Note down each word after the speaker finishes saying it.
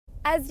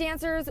As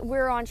dancers,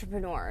 we're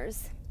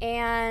entrepreneurs.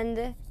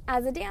 And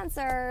as a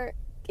dancer,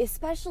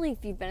 especially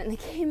if you've been in the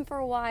game for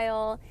a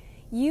while,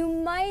 you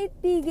might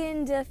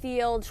begin to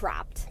feel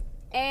trapped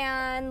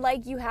and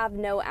like you have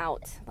no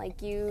out.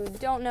 Like you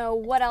don't know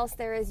what else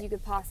there is you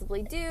could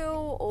possibly do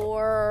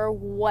or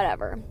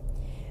whatever.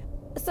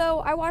 So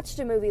I watched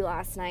a movie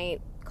last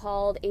night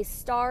called A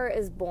Star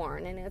is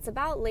Born, and it's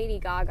about Lady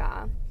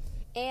Gaga.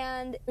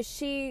 And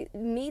she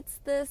meets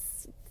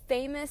this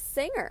famous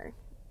singer.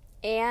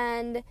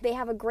 And they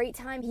have a great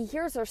time. He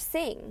hears her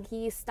sing.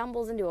 He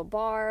stumbles into a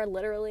bar,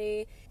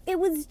 literally. It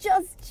was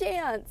just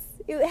chance.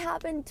 It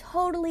happened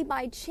totally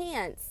by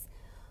chance.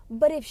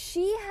 But if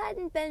she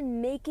hadn't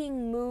been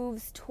making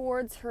moves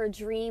towards her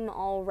dream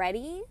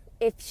already,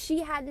 if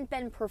she hadn't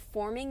been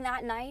performing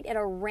that night at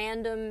a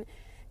random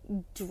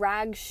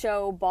drag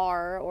show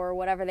bar or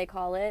whatever they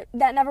call it,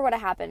 that never would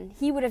have happened.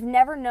 He would have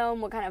never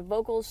known what kind of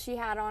vocals she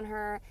had on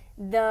her.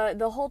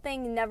 The whole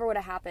thing never would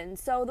have happened.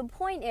 So the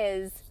point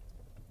is,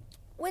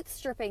 with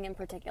stripping in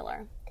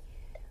particular,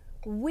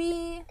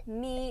 we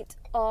meet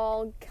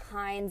all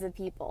kinds of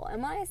people.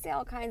 And when I say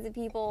all kinds of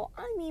people,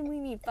 I mean we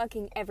meet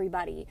fucking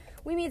everybody.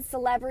 We meet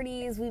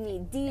celebrities, we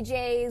meet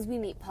DJs, we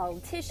meet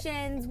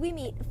politicians, we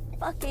meet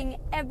fucking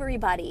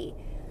everybody.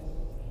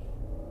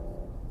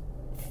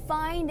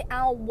 Find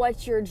out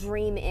what your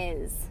dream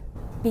is,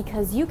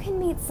 because you can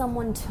meet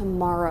someone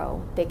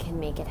tomorrow that can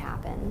make it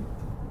happen.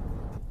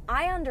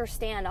 I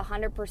understand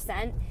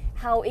 100%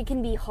 how it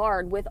can be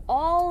hard with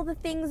all the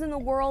things in the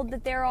world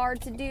that there are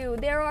to do.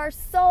 There are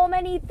so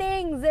many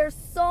things. There's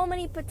so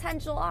many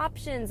potential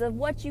options of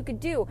what you could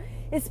do,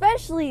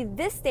 especially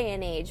this day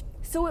and age.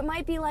 So it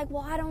might be like,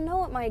 well, I don't know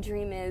what my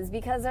dream is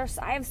because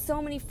I have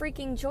so many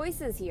freaking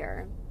choices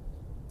here.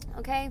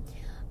 Okay?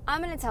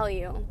 I'm going to tell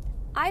you,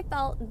 I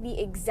felt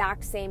the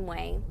exact same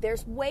way.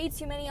 There's way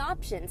too many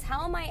options.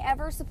 How am I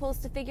ever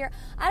supposed to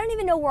I don't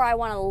even know where I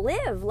want to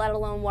live, let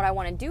alone what I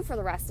want to do for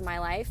the rest of my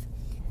life.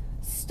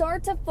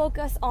 Start to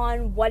focus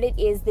on what it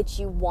is that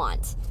you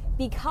want,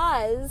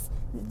 because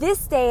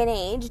this day and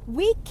age,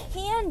 we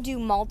can do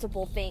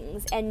multiple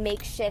things and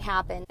make shit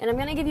happen. And I'm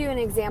going to give you an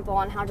example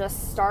on how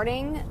just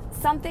starting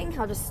something,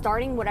 how just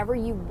starting whatever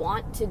you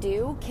want to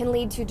do can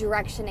lead to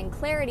direction and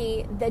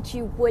clarity that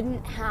you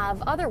wouldn't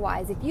have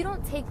otherwise. If you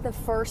don't take the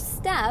first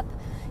step,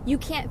 you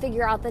can't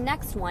figure out the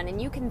next one.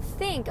 And you can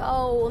think,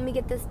 oh, let me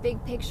get this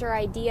big picture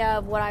idea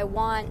of what I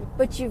want,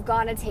 but you've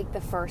got to take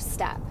the first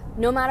step.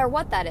 No matter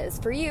what that is.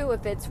 For you,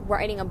 if it's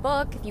writing a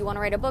book, if you want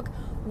to write a book,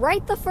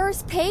 write the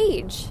first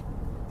page.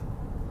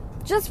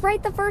 Just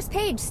write the first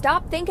page.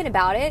 Stop thinking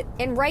about it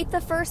and write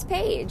the first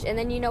page. And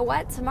then you know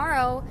what?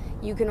 Tomorrow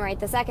you can write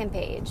the second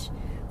page.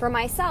 For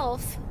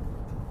myself,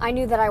 I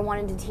knew that I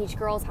wanted to teach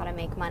girls how to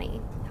make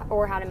money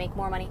or how to make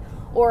more money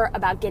or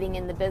about getting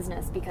in the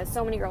business, because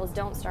so many girls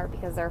don't start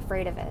because they're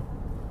afraid of it.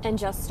 And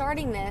just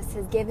starting this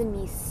has given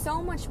me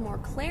so much more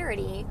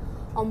clarity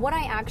on what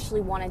I actually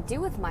want to do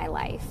with my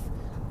life.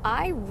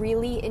 I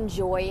really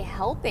enjoy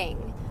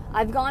helping.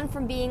 I've gone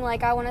from being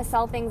like, I want to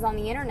sell things on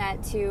the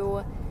internet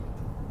to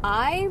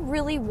I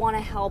really want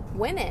to help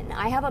women.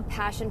 I have a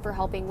passion for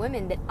helping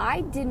women that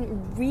I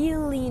didn't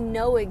really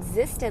know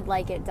existed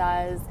like it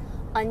does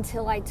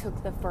until I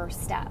took the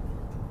first step.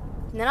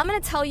 And then I'm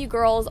going to tell you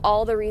girls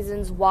all the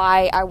reasons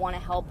why I want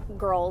to help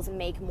girls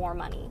make more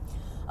money.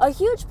 A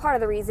huge part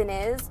of the reason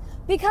is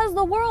because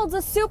the world's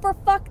a super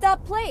fucked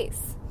up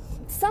place.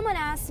 Someone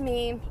asked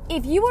me,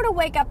 if you were to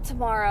wake up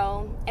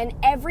tomorrow and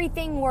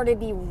everything were to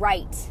be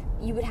right,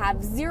 you would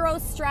have zero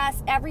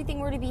stress, everything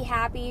were to be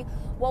happy,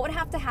 what would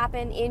have to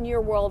happen in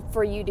your world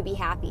for you to be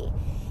happy?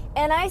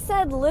 And I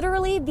said,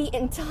 literally, the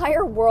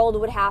entire world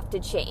would have to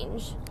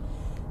change.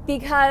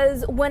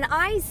 Because when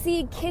I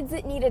see kids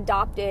that need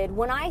adopted,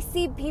 when I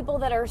see people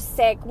that are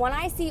sick, when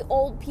I see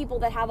old people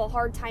that have a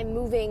hard time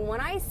moving, when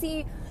I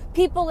see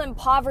people in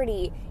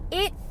poverty,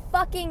 it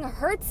fucking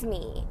hurts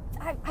me.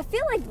 I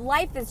feel like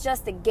life is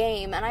just a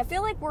game, and I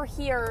feel like we're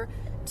here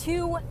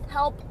to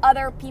help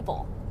other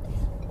people.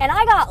 And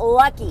I got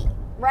lucky,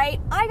 right?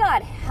 I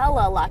got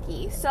hella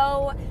lucky.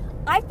 So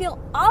I feel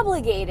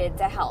obligated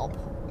to help.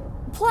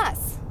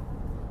 Plus,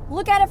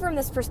 look at it from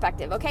this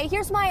perspective, okay?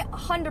 Here's my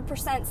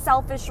 100%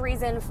 selfish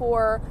reason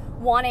for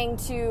wanting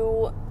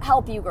to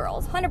help you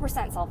girls.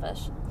 100%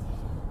 selfish.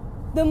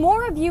 The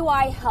more of you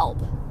I help,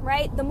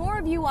 right? The more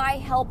of you I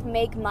help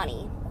make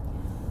money.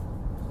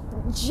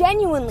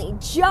 Genuinely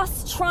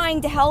just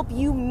trying to help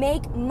you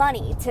make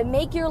money, to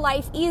make your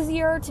life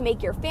easier, to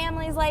make your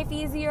family's life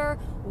easier,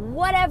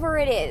 whatever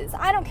it is.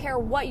 I don't care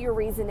what your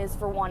reason is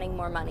for wanting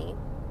more money.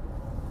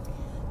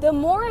 The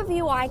more of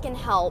you I can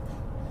help,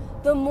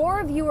 the more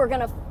of you are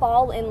going to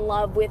fall in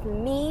love with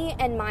me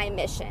and my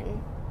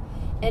mission.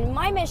 And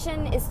my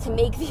mission is to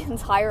make the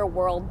entire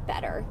world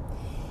better.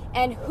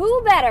 And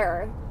who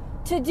better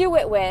to do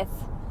it with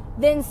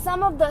than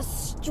some of the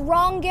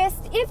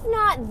strongest, if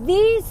not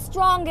the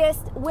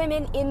strongest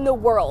women in the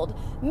world,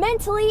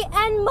 mentally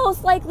and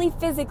most likely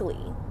physically.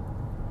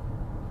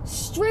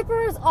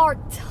 Strippers are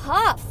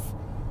tough.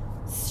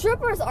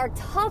 Strippers are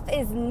tough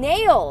as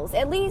nails,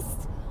 at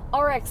least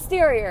our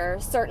exterior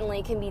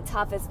certainly can be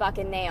tough as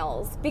fucking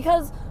nails,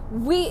 because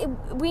we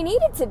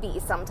need it to be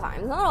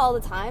sometimes, not all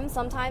the time.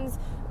 Sometimes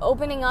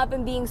opening up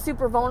and being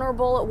super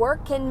vulnerable at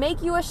work can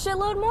make you a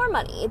shitload more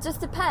money. It just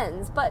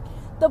depends. But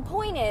the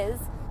point is,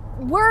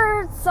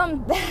 we're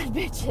some bad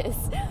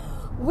bitches.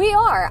 We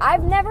are.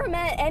 I've never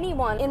met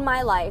anyone in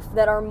my life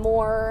that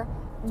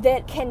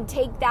can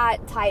take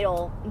that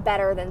title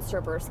better than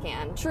strippers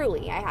can.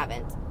 Truly, I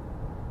haven't.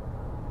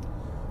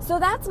 So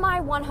that's my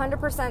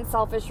 100%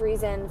 selfish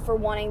reason for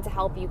wanting to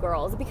help you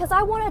girls, because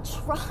I want a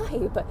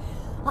tribe.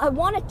 I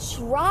want a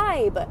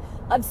tribe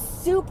of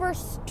super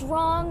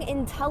strong,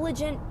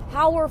 intelligent,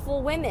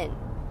 powerful women.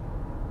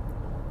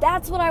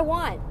 That's what I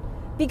want.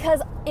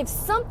 Because if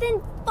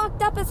something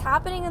fucked up is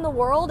happening in the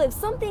world, if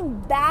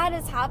something bad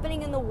is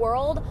happening in the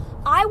world,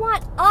 I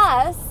want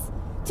us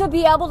to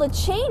be able to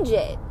change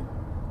it.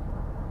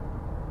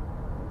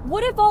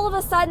 What if all of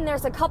a sudden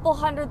there's a couple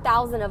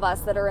 100,000 of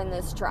us that are in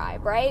this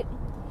tribe, right?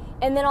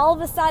 And then all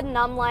of a sudden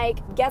I'm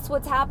like, guess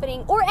what's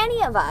happening? Or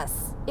any of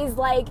us is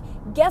like,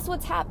 guess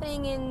what's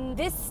happening in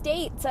this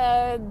state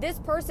to this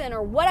person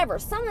or whatever.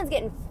 Someone's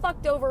getting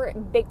fucked over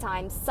big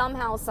time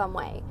somehow, some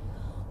way.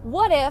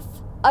 What if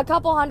a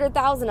couple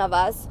 100,000 of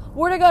us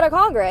were to go to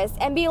Congress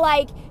and be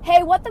like,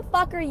 hey, what the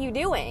fuck are you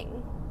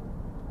doing?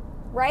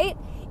 Right?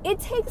 It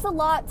takes a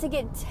lot to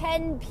get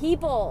 10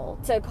 people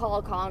to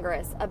call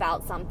Congress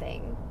about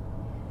something.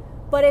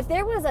 But if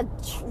there was a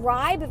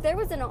tribe, if there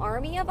was an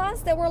army of us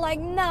that were like,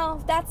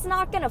 no, that's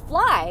not going to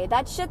fly.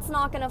 That shit's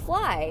not going to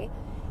fly.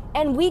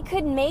 And we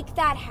could make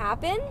that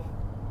happen.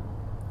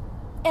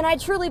 And I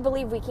truly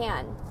believe we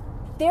can.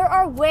 There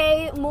are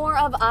way more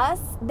of us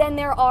than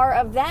there are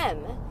of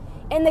them.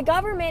 And the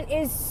government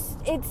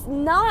it's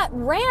not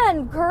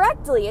ran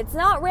correctly. It's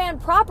not ran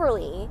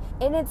properly.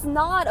 And it's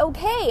not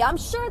okay. I'm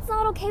sure it's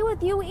not okay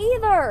with you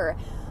either.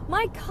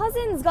 My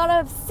cousin's got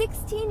a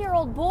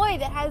 16-year-old boy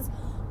that has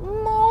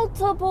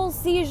multiple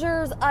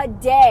seizures a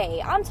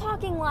day. I'm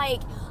talking like,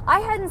 I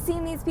hadn't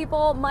seen these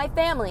people, my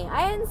family,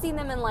 I hadn't seen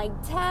them in like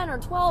 10 or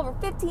 12 or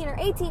 15 or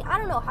 18. I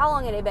don't know how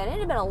long it had been. It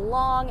had been a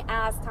long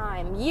ass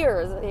time.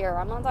 Years here.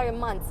 I'm not talking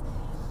months.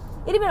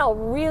 It had been a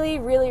really,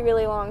 really,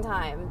 really long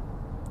time.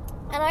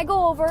 And I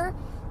go over,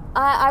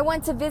 I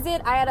went to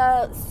visit. I had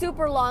a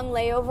super long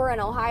layover in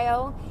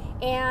Ohio,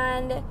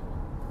 and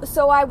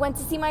so I went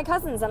to see my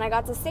cousins, and I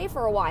got to stay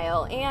for a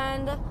while.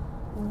 And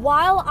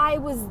while I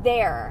was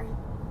there,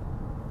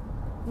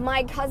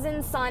 my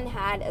cousin's son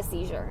had a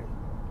seizure.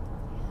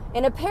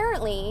 And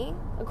apparently,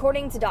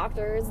 according to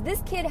doctors,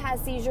 this kid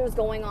has seizures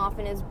going off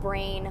in his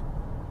brain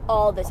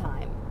all the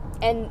time.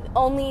 And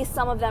only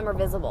some of them are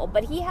visible,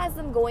 but he has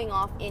them going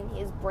off in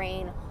his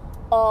brain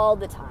all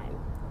the time.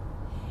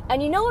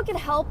 And you know what could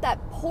help that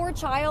poor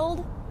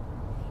child?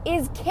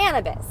 Is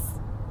cannabis.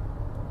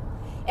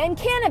 And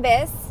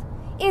cannabis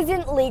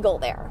isn't legal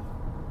there.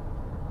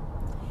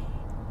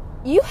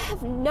 You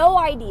have no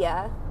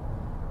idea.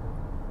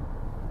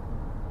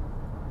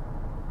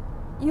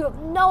 You have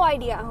no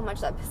idea how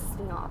much that pisses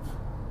me off.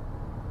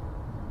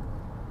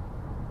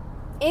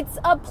 It's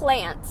a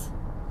plant.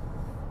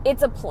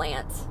 It's a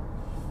plant.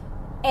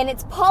 And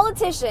it's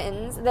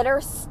politicians that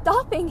are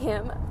stopping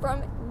him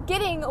from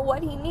getting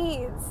what he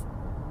needs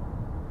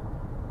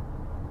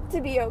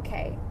to be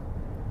okay.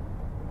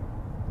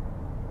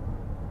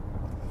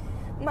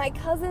 My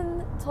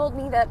cousin told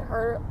me that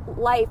her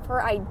life,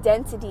 her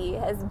identity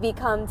has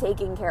become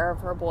taking care of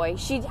her boy.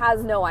 She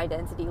has no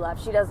identity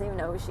left. She doesn't even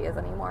know who she is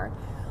anymore.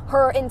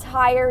 Her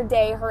entire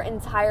day, her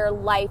entire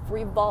life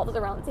revolves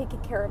around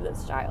taking care of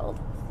this child.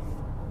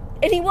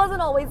 And he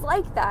wasn't always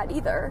like that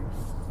either.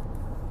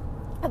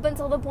 Up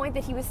until the point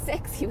that he was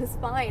 6, he was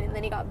fine. And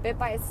then he got bit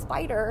by a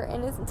spider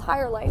and his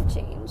entire life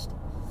changed.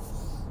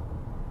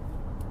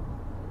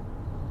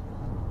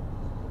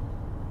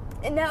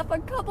 And now if a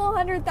couple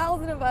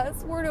 100,000 of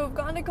us were to have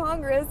gone to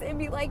Congress and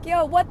be like,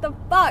 yo, what the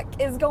fuck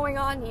is going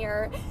on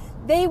here?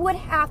 They would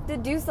have to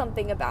do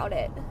something about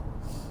it.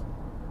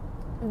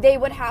 They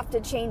would have to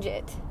change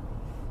it.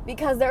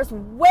 Because there's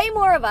way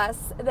more of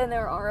us than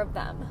there are of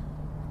them.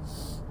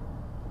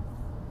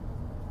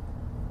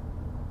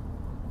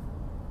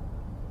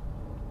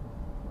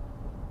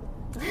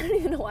 I don't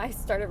even know why I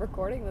started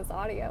recording this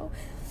audio.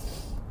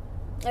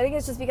 I think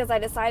it's just because I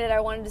decided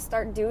I wanted to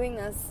start doing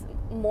this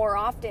more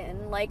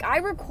often. Like, I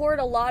record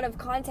a lot of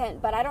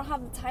content, but I don't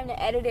have the time to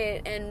edit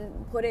it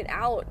and put it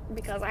out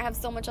because I have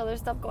so much other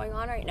stuff going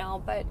on right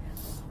now. But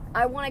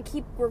I want to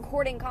keep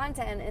recording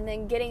content and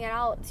then getting it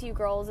out to you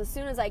girls as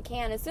soon as I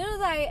can. As soon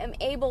as I am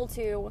able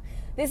to.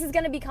 This is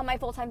going to become my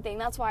full-time thing.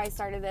 That's why I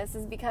started this,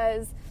 is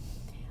because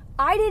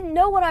I didn't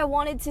know what I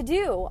wanted to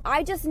do.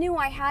 I just knew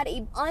I had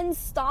an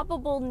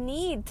unstoppable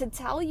need to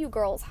tell you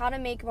girls how to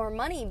make more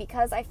money,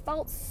 because I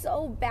felt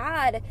so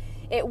bad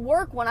at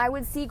work when I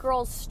would see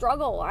girls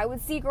struggle. I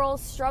would see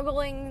girls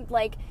struggling,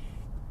 like,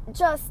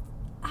 just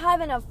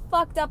having a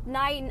fucked up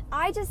night, and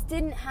I just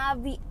didn't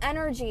have the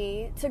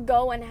energy to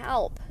go and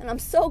help. And I'm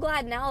so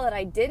glad now that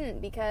I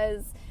didn't,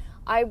 because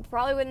I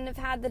probably wouldn't have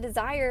had the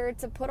desire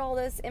to put all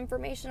this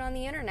information on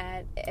the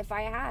internet if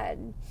I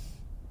had.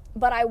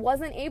 But I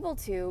wasn't able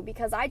to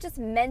because I just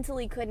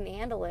mentally couldn't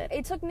handle it.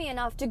 It took me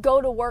enough to go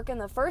to work in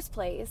the first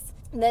place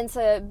than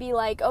to be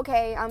like,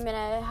 okay, I'm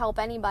gonna help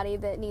anybody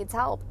that needs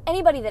help.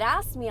 Anybody that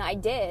asked me, I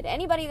did.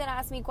 Anybody that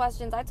asked me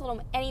questions, I told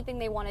them anything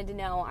they wanted to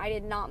know. I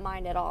did not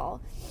mind at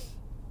all.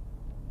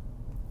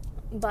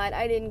 But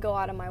I didn't go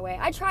out of my way.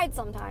 I tried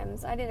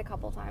sometimes. I did a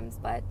couple times,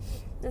 but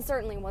it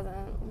certainly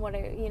wasn't what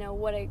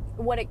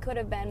it could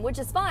have been, which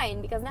is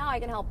fine because now I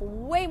can help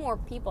way more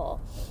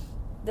people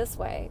this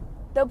way.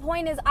 The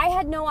point is, I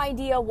had no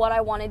idea what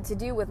I wanted to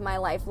do with my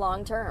life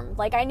long term.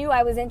 Like, I knew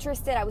I was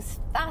interested. I was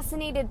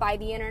fascinated by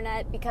the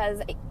internet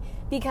because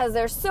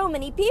there's so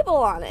many people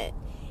on it.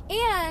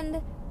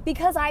 And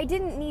because I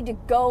didn't need to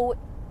go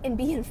and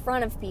be in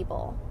front of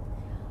people.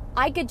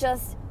 I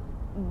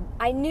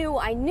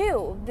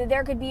knew that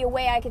there could be a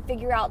way I could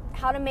figure out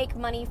how to make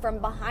money from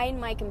behind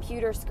my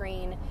computer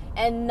screen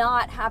and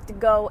not have to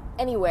go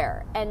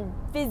anywhere and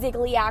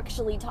physically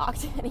actually talk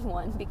to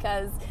anyone,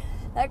 because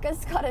that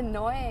just got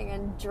annoying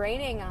and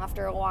draining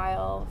after a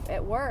while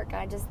at work.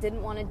 I just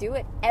didn't want to do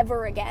it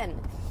ever again.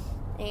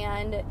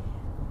 And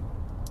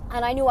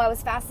I knew I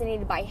was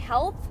fascinated by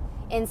health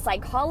and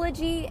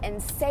psychology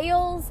and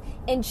sales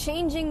and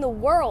changing the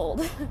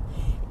world.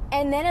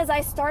 And then as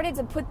I started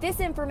to put this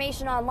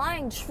information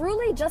online,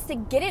 truly just to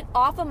get it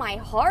off of my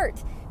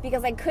heart,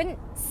 because I couldn't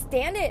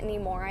stand it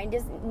anymore. I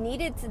just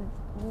needed to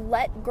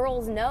let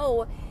girls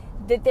know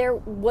that there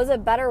was a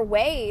better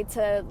way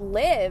to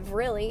live,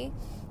 really.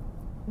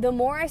 The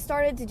more I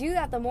started to do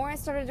that, the more I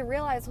started to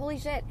realize, holy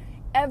shit,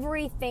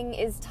 everything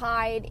is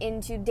tied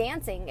into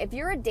dancing. If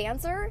you're a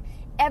dancer,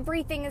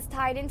 everything is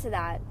tied into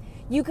that.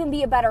 You can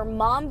be a better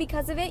mom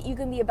because of it. You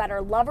can be a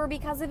better lover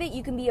because of it.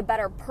 You can be a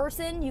better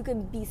person. You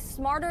can be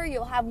smarter.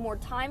 You'll have more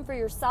time for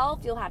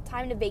yourself. You'll have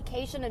time to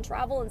vacation and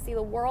travel and see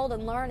the world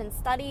and learn and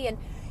study. And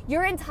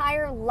your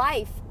entire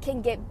life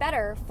can get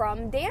better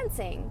from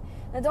dancing.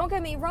 Now, don't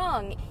get me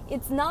wrong.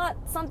 It's not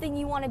something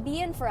you want to be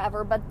in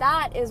forever, but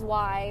that is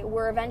why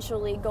we're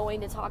eventually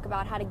going to talk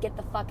about how to get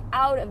the fuck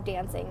out of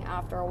dancing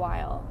after a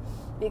while.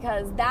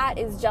 Because that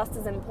is just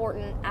as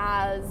important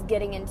as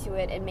getting into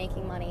it and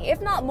making money,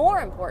 if not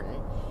more important.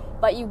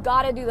 But you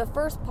got to do the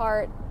first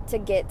part to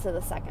get to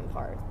the second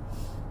part.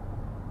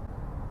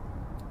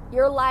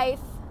 Your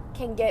life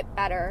can get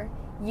better.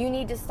 You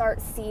need to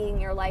start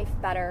seeing your life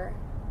better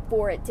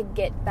for it to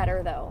get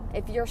better, though.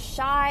 If you're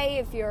shy,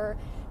 if you're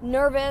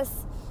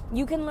nervous,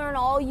 you can learn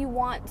all you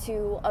want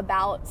to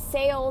about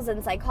sales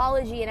and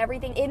psychology and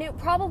everything, and it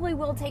probably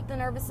will take the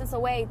nervousness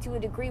away to a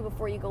degree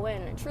before you go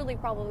in. It truly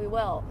probably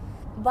will.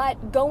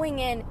 But going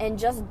in and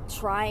just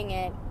trying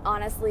it,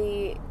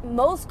 honestly,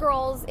 most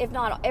girls, if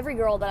not every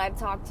girl that I've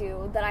talked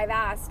to, that I've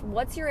asked,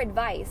 what's your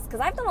advice? Because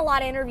I've done a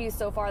lot of interviews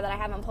so far that I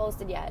haven't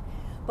posted yet.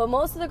 But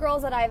most of the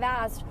girls that I've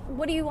asked,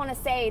 what do you want to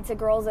say to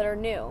girls that are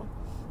new?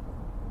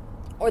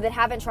 Or that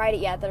haven't tried it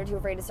yet, that are too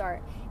afraid to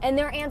start? And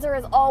their answer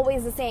is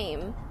always the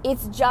same.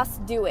 It's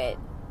just do it.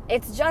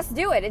 It's just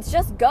do it. It's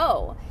just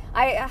go.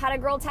 I had a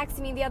girl text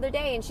me the other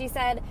day and she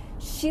said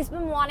she's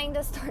been wanting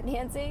to start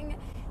dancing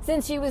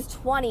since she was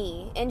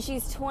 20 and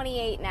she's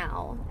 28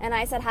 now. And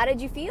I said, how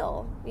did you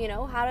feel? You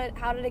know, how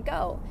did it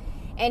go?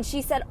 And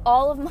she said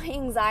all of my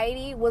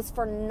anxiety was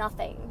for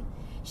nothing.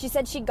 She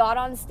said she got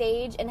on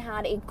stage and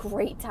had a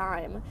great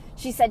time.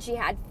 She said she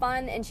had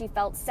fun and she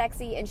felt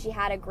sexy and she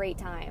had a great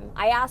time.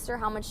 I asked her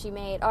how much she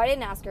made. Oh, I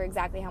didn't ask her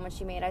exactly how much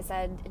she made. I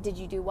said, did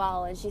you do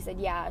well? And she said,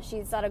 yeah,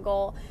 she set a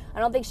goal. I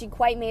don't think she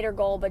quite made her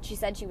goal, but she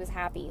said she was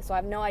happy. So I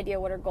have no idea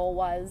what her goal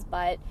was,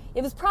 but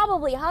it was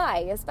probably high,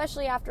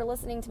 especially after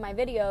listening to my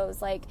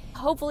videos. Like,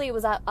 hopefully it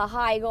was a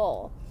high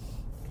goal.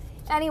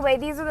 Anyway,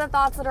 these are the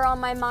thoughts that are on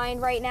my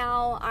mind right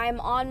now. I'm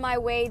on my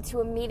way to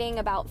a meeting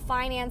about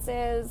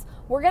finances.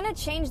 We're going to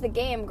change the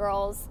game,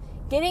 girls.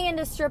 Getting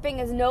into stripping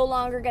is no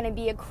longer going to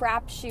be a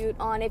crapshoot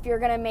on if you're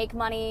going to make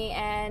money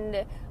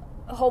and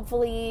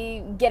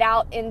hopefully get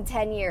out in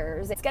 10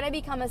 years. It's going to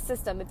become a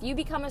system. If you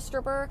become a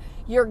stripper,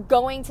 you're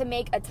going to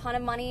make a ton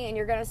of money and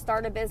you're going to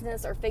start a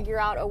business or figure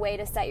out a way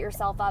to set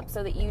yourself up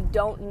so that you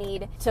don't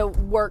need to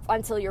work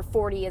until you're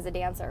 40 as a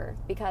dancer,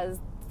 because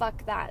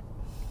fuck that.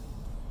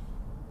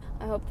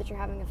 I hope that you're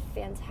having a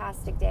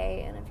fantastic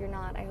day, and if you're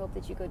not, I hope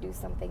that you go do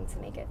something to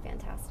make it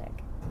fantastic.